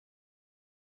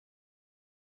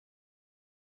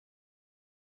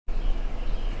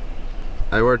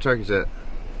Hey, where the turkey's at?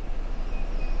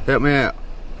 Help me out.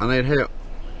 I need help.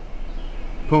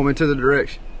 Point me to the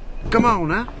direction. Come on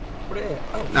now.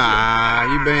 Oh,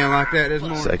 nah, you being like that this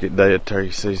morning. Second day of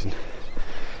turkey season.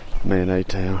 Me in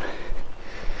A-Town.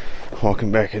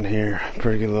 Walking back in here,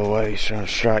 pretty good little ways, trying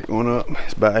to strike one up.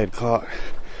 It's about 8 o'clock.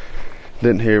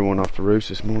 Didn't hear one off the roost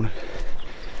this morning.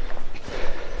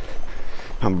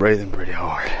 I'm breathing pretty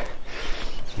hard.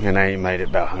 And I ain't made it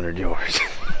about 100 yards.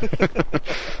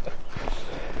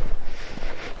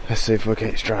 Let's see if we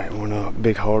can't strike one up.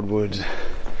 Big hardwoods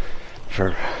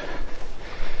for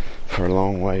a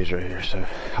long ways right here. So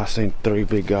I seen 3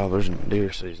 big gobblers in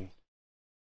deer season.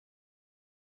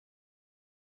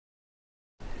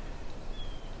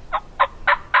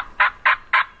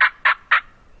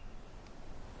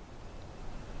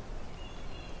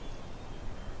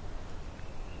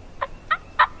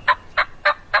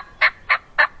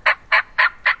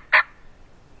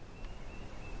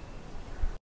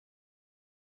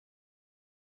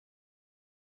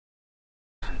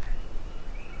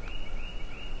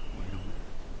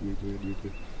 You're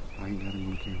good. I ain't got him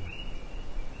on camera.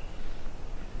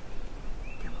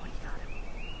 Tell me when you got him.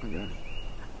 I got him.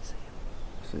 I can see him.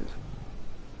 See it.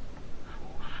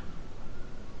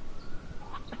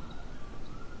 On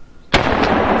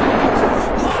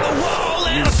the wall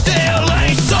and I still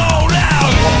ain't sold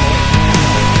out.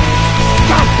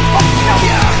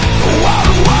 Yeah. On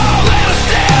the wall and I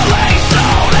still ain't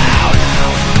sold out.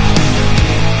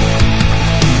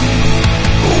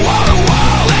 On the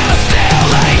wall and I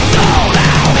still ain't sold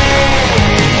out.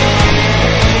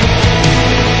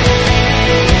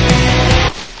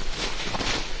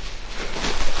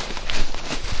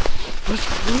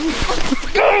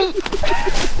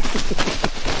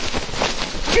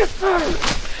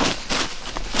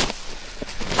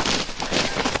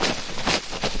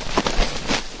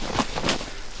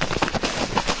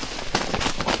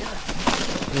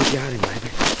 We got him, baby.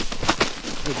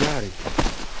 We got him.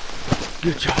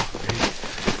 Good job, baby.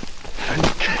 I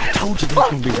told you they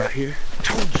was gonna be right here. I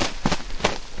told you.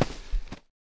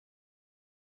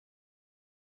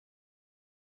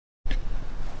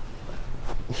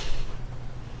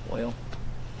 Well.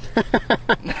 Got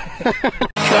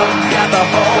the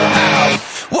whole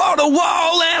house. Wall to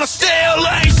wall and I still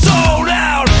ain't